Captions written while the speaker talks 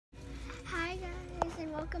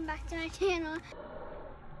welcome back to my channel.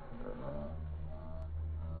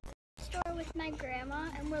 Store with my grandma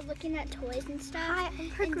and we're looking at toys and stuff. Hi, I'm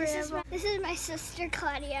her grandma. This is my sister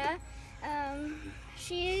Claudia.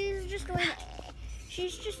 She's just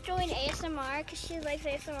doing ASMR because she likes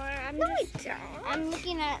ASMR. I'm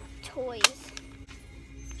looking at toys.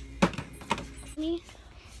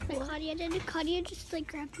 Claudia did. Claudia just like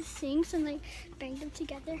grabbed the things and like banged them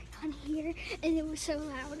together on here, and it was so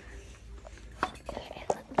loud.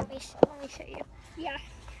 Let me show you. Yeah.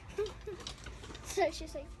 So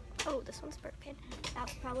she's like, oh, this one's broken.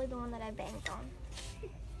 That's probably the one that I banged on.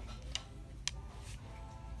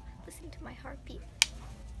 Listen to my heartbeat.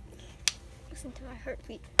 Listen to my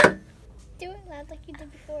heartbeat. do it loud like you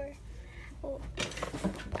did before. Oh,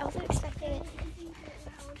 I wasn't expecting it.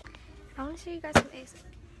 I want to show you guys some Ace.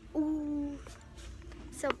 Ooh.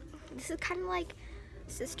 So this is kind of like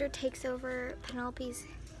sister takes over Penelope's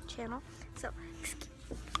channel. So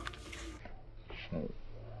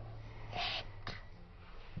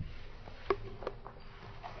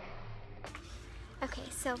okay,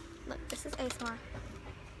 so look, this is ASMR.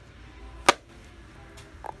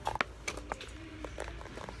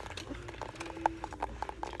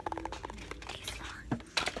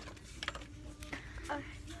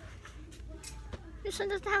 This one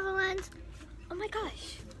doesn't have a lens. Oh my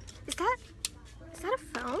gosh, is that a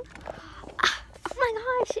phone? Oh my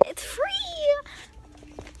gosh, it's free!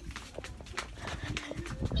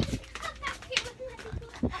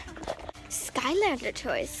 Skylander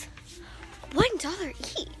toys,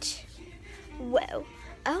 $1 each. Whoa!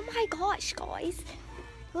 Oh my gosh, guys,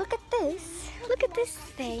 look at this! Look at this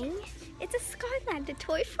thing. It's a Skylander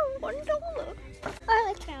toy for $1. I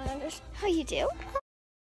like Skylanders. Oh, you do?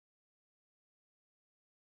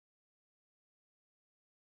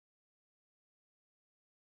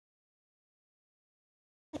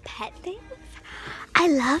 Pet things? I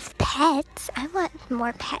love pets. I want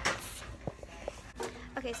more pets.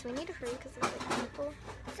 Okay, so we need to hurry because there's like people.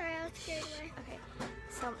 Sorry, I was scared away.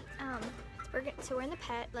 Okay, so we're in the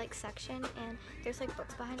pet like section, and there's like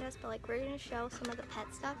books behind us, but like we're gonna show some of the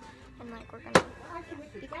pet stuff, and like we're gonna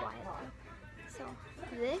be quiet. So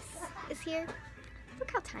this is here.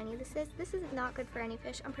 Look how tiny this is. This is not good for any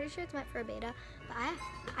fish. I'm pretty sure it's meant for a beta, but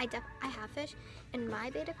I have fish, and my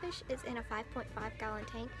beta fish is in a 5.5 gallon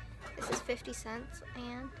tank. This is 50 cents,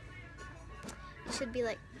 and it should be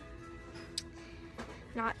like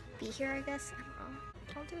not be here, I guess. I don't know.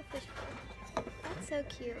 Don't do a fish bowl. That's so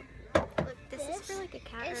cute. Look, this is for like a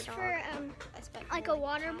cat or a dog. It's for like a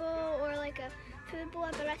water bowl or like a food bowl,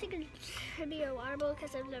 but I think it should be a water bowl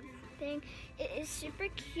because of the thing. It is super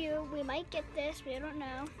cute. We might get this, we don't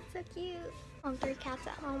know. So cute. I have 3 cats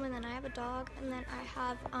at home, and then I have a dog, and then I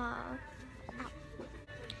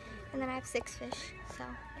have 6 fish. So,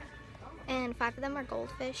 and 5 of them are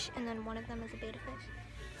goldfish, and then 1 of them is a beta fish.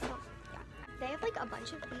 So, yeah. They have like a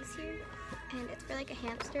bunch of these here, and it's for like a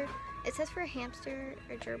hamster. It says for a hamster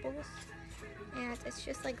or gerbils, and it's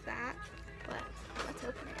just like that, but let's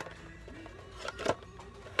open it.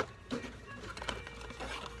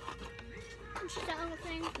 It's just that little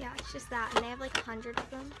thing. Yeah, it's just that, and they have like 100 of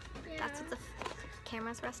them. Yeah. That's what the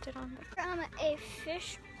camera's rested on. A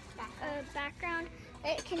fish background,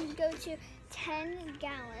 it can go to 10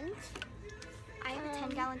 gallons. I have a 10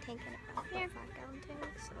 gallon tank and a 5 gallon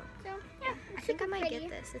tank, so yeah, I think I might get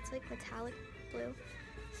this. It's like metallic blue.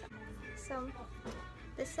 So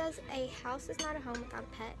this says a house is not a home without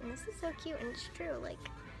a pet, and this is so cute, and it's true. Like,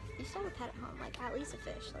 you still have a pet at home, like at least a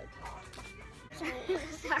fish. Like,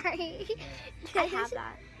 sorry. I have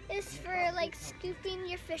that. It's for like scooping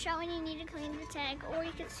your fish out when you need to clean the tank, or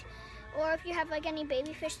if you have like any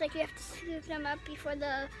baby fish, like you have to scoop them up before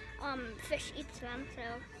the fish eats them. So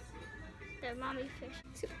the mommy fish.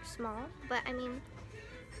 Super small, but I mean,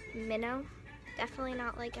 minnow. Definitely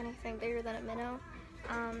not like anything bigger than a minnow.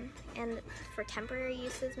 And for temporary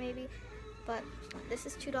uses maybe. But this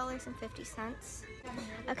is $2.50.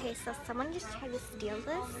 Okay, so someone just tried to steal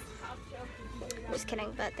this. Just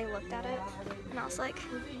kidding, but they looked at it, and I was like,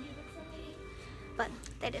 but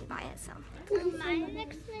they didn't buy it, so. My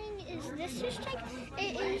next thing is this fish tank.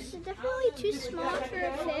 It is definitely too small for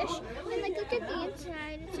a fish. And like, look at the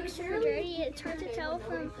inside. It's like super dirty. It's hard to tell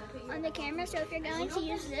from on the camera. So if you're going to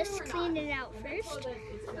use this, clean it out first.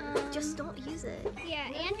 Just don't use it. Yeah,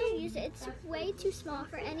 and don't use it. It's way too small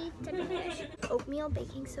for any type of fish. Oatmeal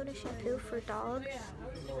baking soda shampoo for dogs,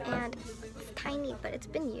 and it's tiny, but it's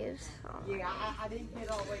been used. So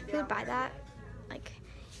who would buy that? Like,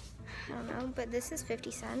 I don't know, but this is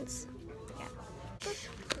 50 cents. Yeah. That's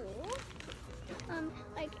cool.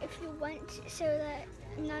 Like if you want so that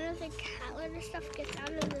none of the cat litter stuff gets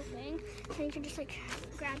out of the thing, so and you can just like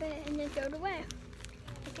grab it and then throw it away.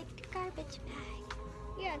 Like a garbage bag.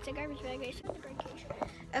 Yeah, it's a garbage bag. I said the birdcage.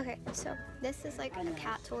 Okay, so this is like a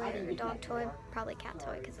cat toy or a dog toy. Probably cat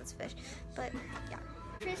toy because it's fish. But yeah.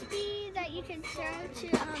 Frisbee that you can throw to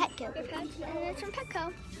Petco. your pets, and it's from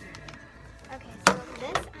Petco. Okay, so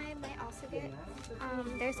this I might also get.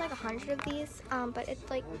 There's like 100 of these, but it's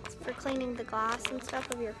like for cleaning the glass and stuff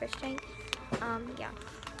of your fish tank. Yeah.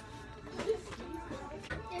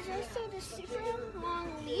 There's also the super long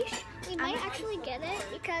leash. We might actually get it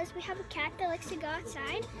because we have a cat that likes to go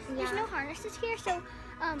outside. There's Yeah. no harnesses here, so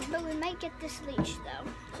but we might get this leash though.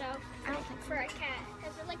 So I don't think for our cat,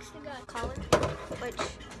 because it likes to go outside. collar, which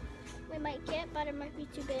We might get, but it might be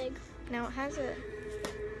too big. now it has a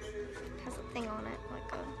thing on it,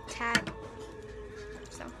 like a tag.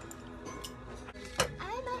 So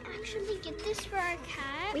I might actually get this for our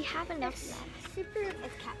cat. we have enough It's left. super.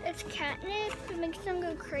 It's cat. It's catnip. It makes them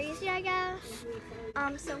go crazy, I guess.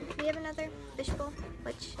 So we have another fish bowl,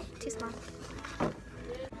 which too small.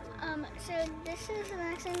 So this is the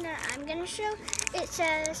next thing that I'm gonna show. It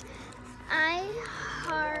says, "I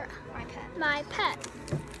heart My pet. my pet."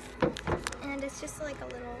 And it's just like a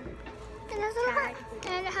little It has a little tag. heart,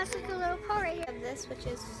 and it has like a little paw right here. of this, which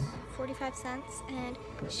is 45 cents, and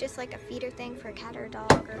it's just like a feeder thing for a cat or a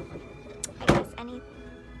dog, or I guess any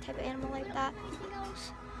type of animal like that.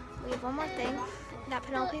 We have one more thing that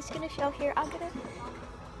Penelope's gonna show here. I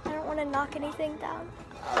don't want to knock anything down.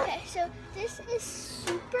 Okay, so this is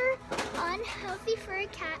super unhealthy for a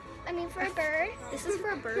cat. I mean, for a bird. This is for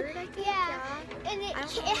a bird, I think. Yeah, and I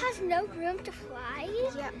don't it has no room to fly.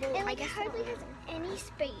 Yeah, well, It I like guess hardly has any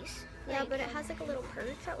space. Yeah, Like, but it has like a little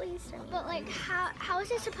perch at least. I mean, But like, how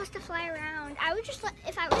is it supposed to fly around? I would just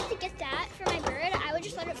if I were to get that for my bird, I would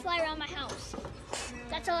just let it fly around my house.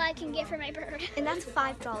 That's all I can get for my bird. and that's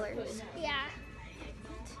 $5. Yeah.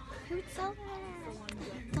 Who'd sell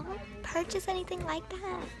that? Don't purchase anything like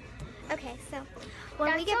that. Okay, so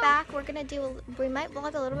when we That's get all. back, we're gonna we might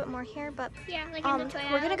vlog a little bit more here, but Yeah, like in the toy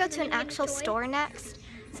we're gonna aisle, go and to then an in the actual toy. store next.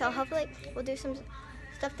 So hopefully we'll do some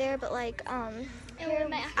stuff there, but like And we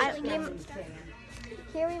might actually get some stuff.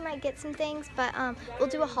 here we might get some things, but we'll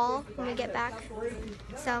do a haul when we get back.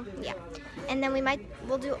 So yeah, and then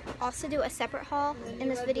we'll also do a separate haul in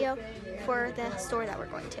this video for the store that we're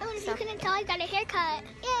going to. Oh, and if So you couldn't tell, I got a haircut.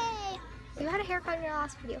 Yay! you had a haircut in your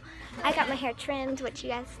last video. I got my hair trimmed, which you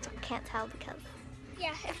guys can't tell because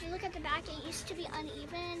Yeah, if you look at the back, it used to be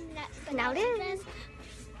uneven, but now it it's is.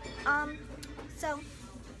 even. So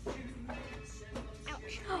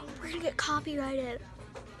Ouch. we're gonna get copyrighted.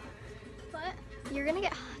 What? You're gonna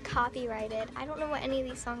get copyrighted. I don't know what any of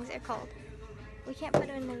these songs are called. We can't put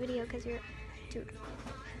them in the video because dude.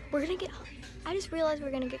 We're gonna get. I just realized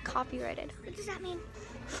we're gonna get copyrighted. What does that mean?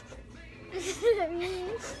 What does that mean?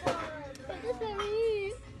 What does that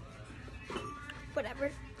mean?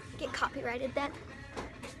 Whatever. Get copyrighted then.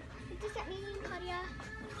 What does that mean, Claudia?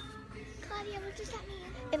 Claudia, what does that mean?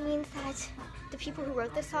 It means that the people who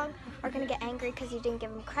wrote this song are gonna get angry because you didn't give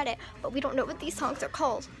them credit, but we don't know what these songs are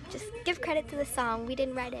called. Just give credit to the song. We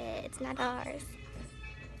didn't write it. It's not ours.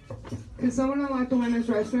 Can someone unlock the women's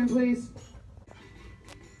restroom, please?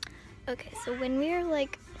 Okay, so when we were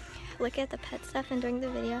like looking at the pet stuff and doing the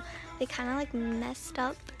video, they kind of like messed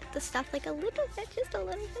up the stuff like a little bit, just a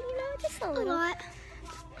little bit, you know, just a little. lot.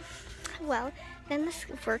 Well, then this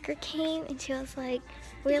worker came and she was like,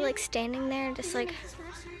 we were like standing there, just like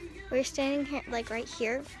we were standing here, like right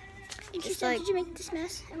here. And she just said, like- "Did you make this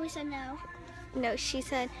mess?" And we said no. No, she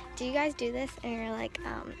said, "Do you guys do this?" And we were like,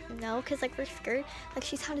 no, because like we're scared. Like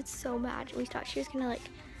she sounded so mad. We thought she was gonna like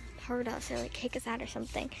hurt us or like kick us out or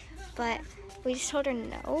something, but we just told her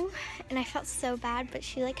no. And I felt so bad, but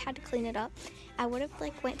she like had to clean it up. I would have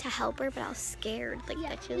like went to help her, but I was scared like Yeah,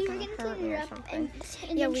 that she was we were gonna gonna hurt clean me it or up, something.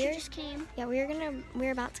 and Yeah, then she we're- just came. Yeah, we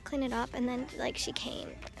were about to clean it up, and then like she came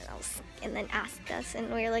and then asked us,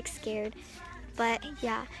 and we were like scared. But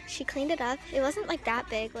yeah, she cleaned it up. It wasn't like that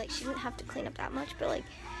big, like she didn't have to clean up that much, but like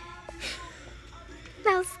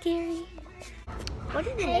that was scary. What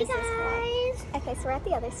even Hey is this guys. vlog? Okay, so we're at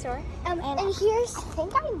the other store. And I here's.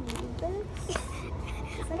 think I need this.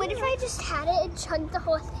 What if I just had it and chugged the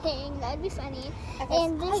whole thing? That'd be funny. Okay,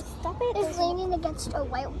 And this stop it. is leaning against a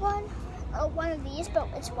white one. Or one of these, but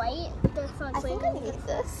it's white. The phone's I think I leaning need against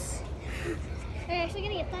this. Are you actually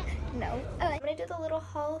gonna get that? No. I'm gonna do the little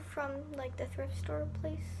haul from like the thrift store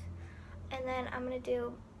place, and then I'm gonna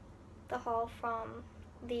do the haul from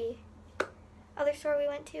the other store we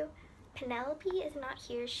went to. Penelope is not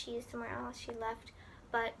here. She's somewhere else. She left.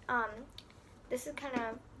 But this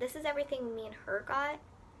is everything me and her got.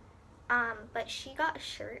 But she got a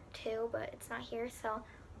shirt too, but it's not here. So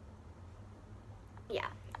Yeah.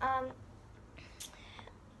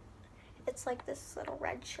 It's like this little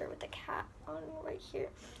red shirt with a cat on right here.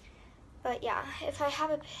 But yeah, if I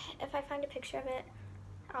find a picture of it,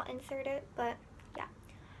 I'll insert it. But yeah,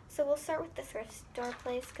 so we'll start with the thrift store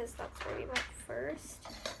place because that's where we went first.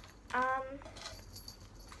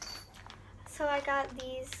 So I got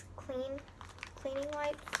these cleaning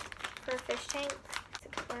wipes for a fish tank.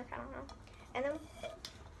 It could work, I don't know. And then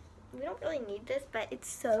we don't really need this, but it's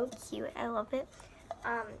so cute. I love it.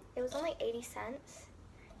 It was only 80 cents,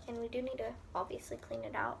 and we do need to obviously clean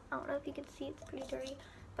it out. I don't know if you can see, it's pretty dirty,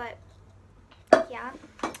 but yeah.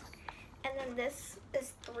 And then this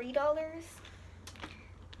is $3,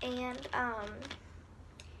 and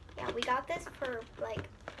yeah, we got this for like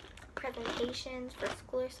presentations for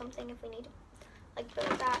school or something if we need to like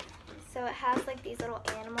build that. So it has like these little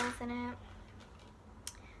animals in it.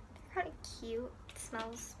 They're kind of cute. It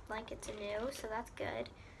smells like it's new, so that's good.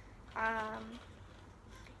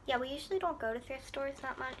 Yeah, we usually don't go to thrift stores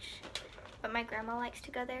that much, but my grandma likes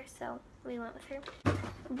to go there, so we went with her.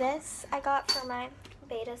 This I got for my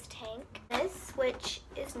Beta's tank. This, which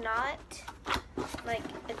is not like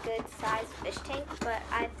a good size fish tank, but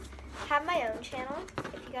I have my own channel.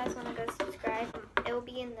 If you guys want to go subscribe, it will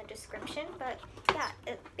be in the description. But yeah,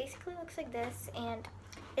 it basically looks like this, and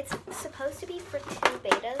it's supposed to be for 2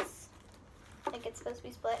 betas. Like, it's supposed to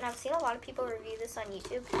be split, and I've seen a lot of people review this on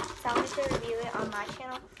YouTube, so I wanted to review it on my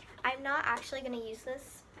channel. I'm not actually going to use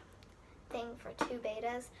this thing for 2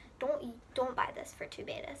 betas. Don't buy this for 2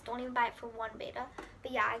 betas. Don't even buy it for 1 beta.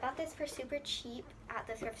 But yeah, I got this for super cheap at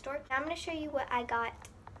the thrift store. Now I'm going to show you what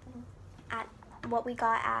we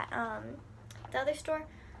got at the other store.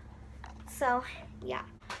 So yeah.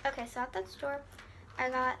 Okay, so at that store, I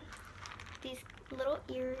got these little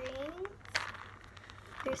earrings.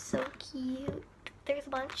 They're so cute. There's a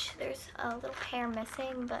bunch. There's a little pair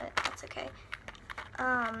missing, but that's okay.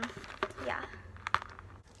 Yeah.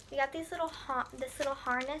 We got this little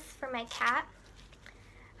harness for my cat.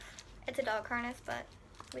 It's a dog harness, but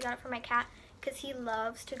we got it for my cat because he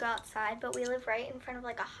loves to go outside, but we live right in front of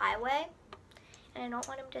like a highway, and I don't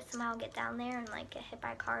want him to somehow get down there and like get hit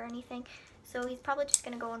by a car or anything. So he's probably just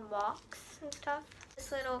gonna go on walks and stuff.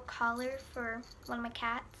 This little collar for one of my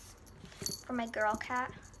cats, for my girl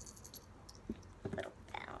cat. Little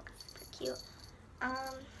bell, super cute.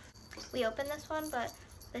 We opened this one, but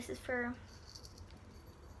this is for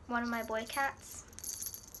one of my boy cats.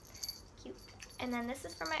 Cute. And then this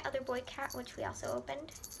is for my other boy cat, which we also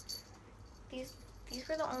opened. These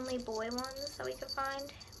were the only boy ones that we could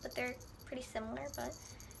find, but they're pretty similar, but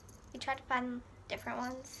we tried to find different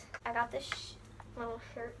ones. I got this little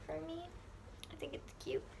shirt for me. I think it's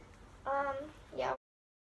cute. Yeah.